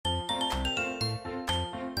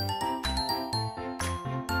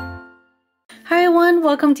everyone,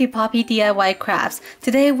 welcome to Poppy DIY Crafts.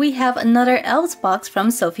 Today we have another Elves box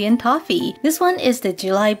from Sophie and Toffee. This one is the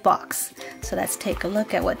July box. So let's take a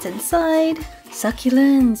look at what's inside.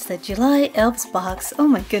 Succulents, the July Elves box. Oh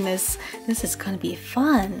my goodness, this is gonna be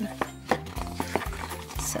fun.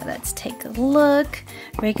 So let's take a look.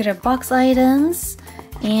 Regular box items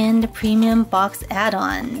and the premium box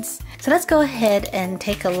add-ons. So let's go ahead and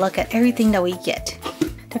take a look at everything that we get.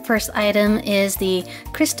 The first item is the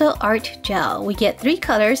Crystal Art Gel. We get 3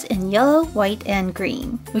 colors in yellow, white, and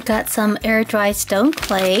green. We got some air-dried stone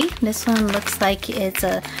clay. This one looks like it's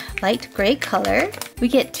a light gray color. We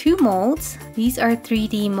get 2 molds. These are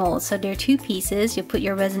 3D molds, so they're 2 pieces. You put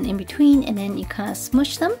your resin in between and then you kind of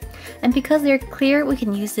smush them. And because they're clear, we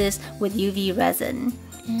can use this with UV resin.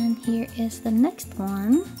 And here is the next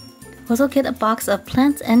one. We also get a box of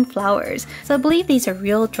plants and flowers. So I believe these are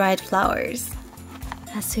real dried flowers.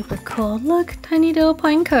 That's super cool. Look, tiny little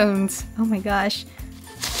pine cones. Oh my gosh.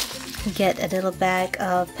 We get a little bag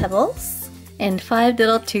of pebbles and 5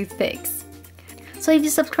 little toothpicks. So if you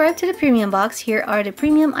subscribe to the premium box, here are the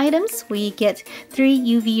premium items. We get 3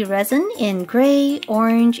 UV resin in gray,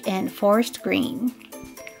 orange, and forest green.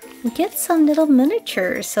 We get some little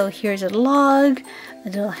miniatures. So here's a log, a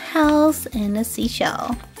little house, and a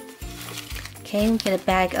seashell. Okay, we get a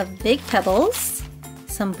bag of big pebbles,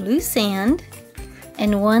 some blue sand,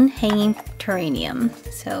 and 1 hanging terrarium.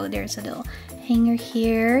 So there's a little hanger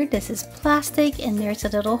here. This is plastic and there's a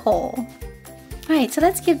little hole. Alright, so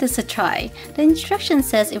let's give this a try. The instruction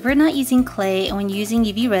says if we're not using clay and when using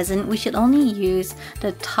UV resin, we should only use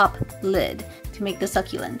the top lid to make the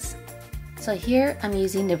succulents. So here I'm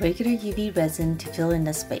using the regular UV resin to fill in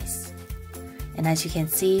the space. And as you can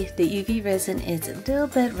see, the UV resin is a little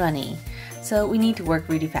bit runny, so we need to work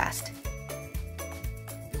really fast.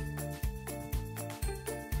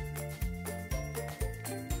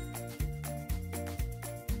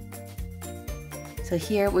 So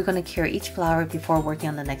here we're going to cure each flower before working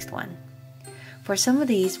on the next one. For some of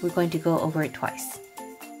these, we're going to go over it twice.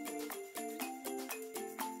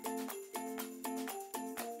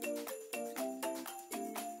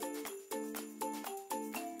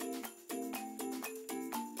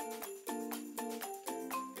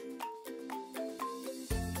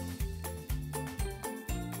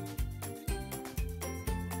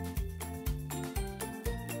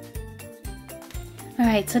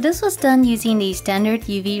 Alright, so this was done using the standard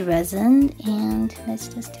UV resin, and let's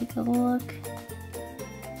just take a look.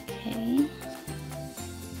 Okay.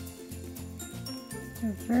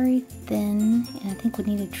 They're very thin, and I think we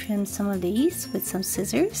need to trim some of these with some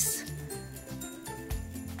scissors.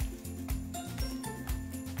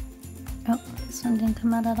 Oh, this one didn't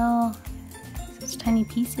come out at all. Such tiny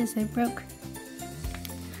pieces, they broke.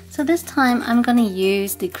 So this time I'm going to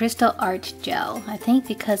use the Crystal Art Gel. I think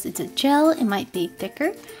because it's a gel, it might be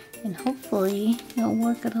thicker and hopefully it'll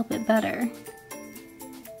work a little bit better.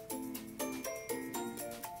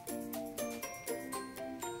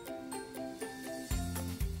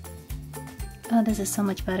 Oh, this is so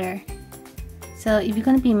much better. So if you're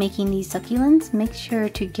going to be making these succulents, make sure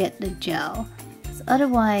to get the gel. Because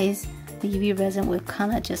otherwise the UV resin will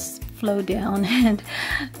kind of just flow down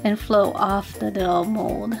and flow off the little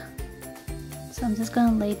mold. So I'm just going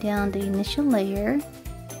to lay down the initial layer,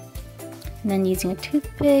 and then using a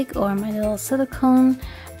toothpick or my little silicone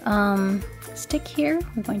stick here,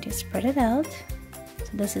 we're going to spread it out. So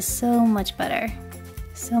this is so much better,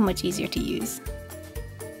 so much easier to use.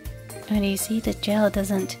 And you see the gel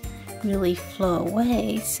doesn't really flow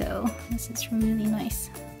away, so this is really nice.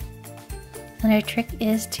 Another trick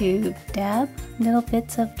is to dab little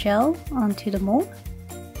bits of gel onto the mold.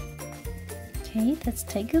 Okay, let's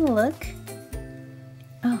take a look.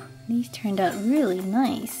 Oh, these turned out really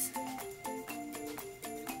nice.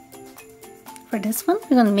 For this one, we're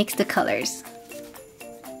going to mix the colors.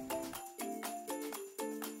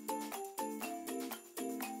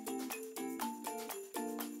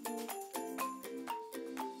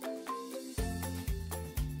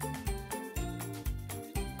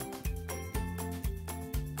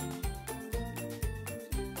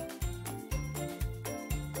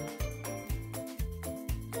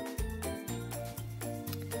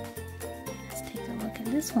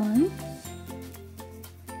 This one.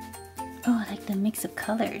 Oh, I like the mix of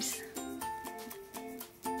colors.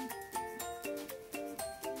 There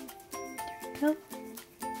we go.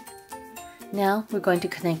 Now we're going to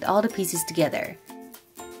connect all the pieces together,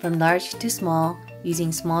 from large to small,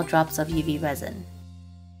 using small drops of UV resin.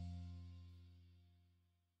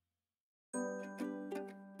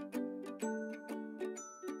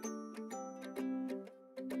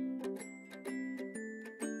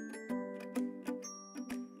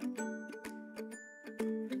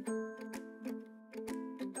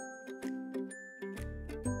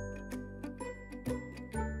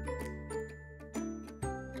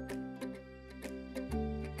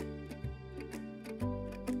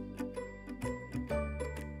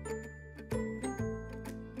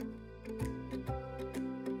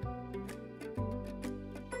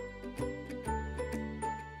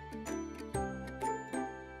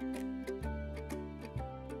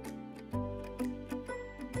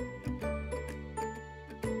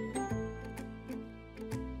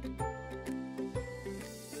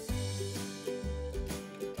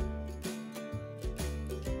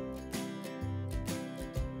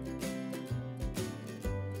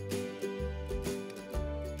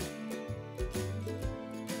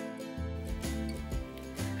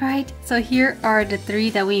 Alright, so here are the 3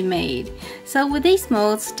 that we made. So with these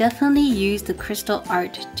molds, definitely use the crystal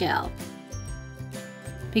art gel,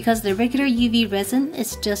 because the regular UV resin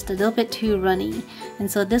is just a little bit too runny.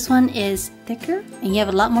 And so this one is thicker and you have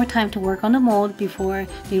a lot more time to work on the mold before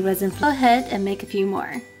the resin. Go ahead and make a few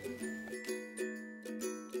more.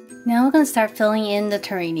 Now we're going to start filling in the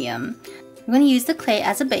terrarium. We're going to use the clay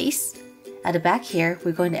as a base. At the back here,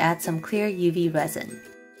 we're going to add some clear UV resin.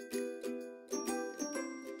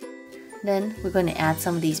 Then we're going to add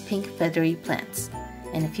some of these pink feathery plants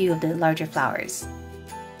and a few of the larger flowers.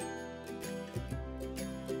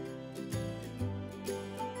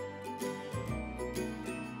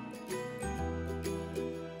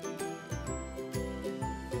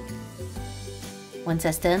 Once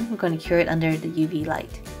that's done, we're going to cure it under the UV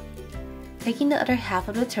light. Taking the other half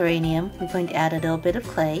of the terrarium, we're going to add a little bit of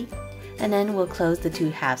clay, and then we'll close the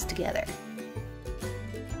 2 halves together.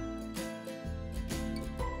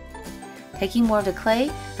 Taking more of the clay,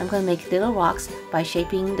 I'm going to make little rocks by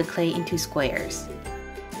shaping the clay into squares.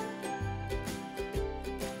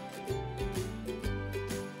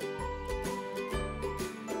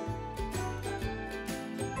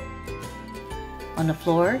 On the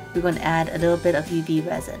floor, we're going to add a little bit of UV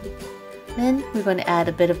resin. Then we're going to add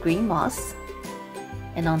a bit of green moss,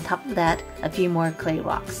 and on top of that, a few more clay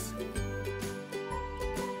rocks.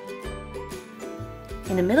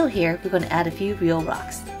 In the middle here, we're going to add a few real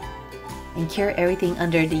rocks and cure everything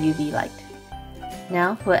under the UV light.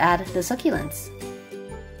 Now we'll add the succulents.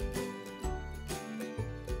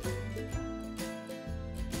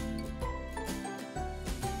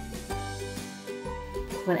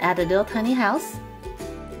 We're going to add a little tiny house,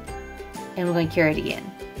 and we're going to cure it again.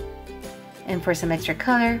 And for some extra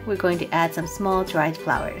color, we're going to add some small dried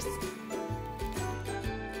flowers.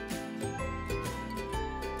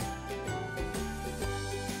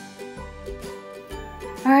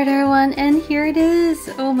 Alright everyone, and here it is!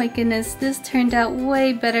 Oh my goodness, this turned out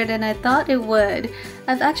way better than I thought it would.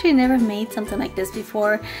 I've actually never made something like this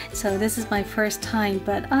before, so this is my first time,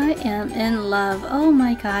 but I am in love. Oh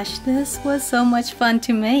my gosh, this was so much fun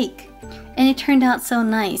to make. And it turned out so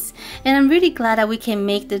nice. And I'm really glad that we can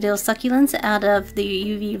make the little succulents out of the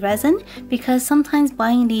UV resin, because sometimes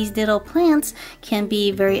buying these little plants can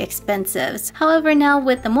be very expensive. However, now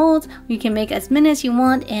with the molds, you can make as many as you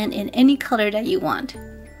want and in any color that you want.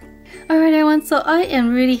 Alright everyone, so I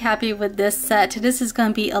am really happy with this set. This is going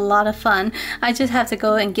to be a lot of fun. I just have to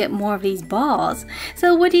go and get more of these balls.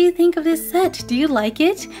 So what do you think of this set? Do you like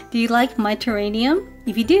it? Do you like my terrarium?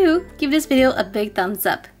 If you do, give this video a big thumbs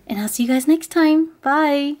up. And I'll see you guys next time.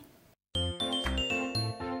 Bye!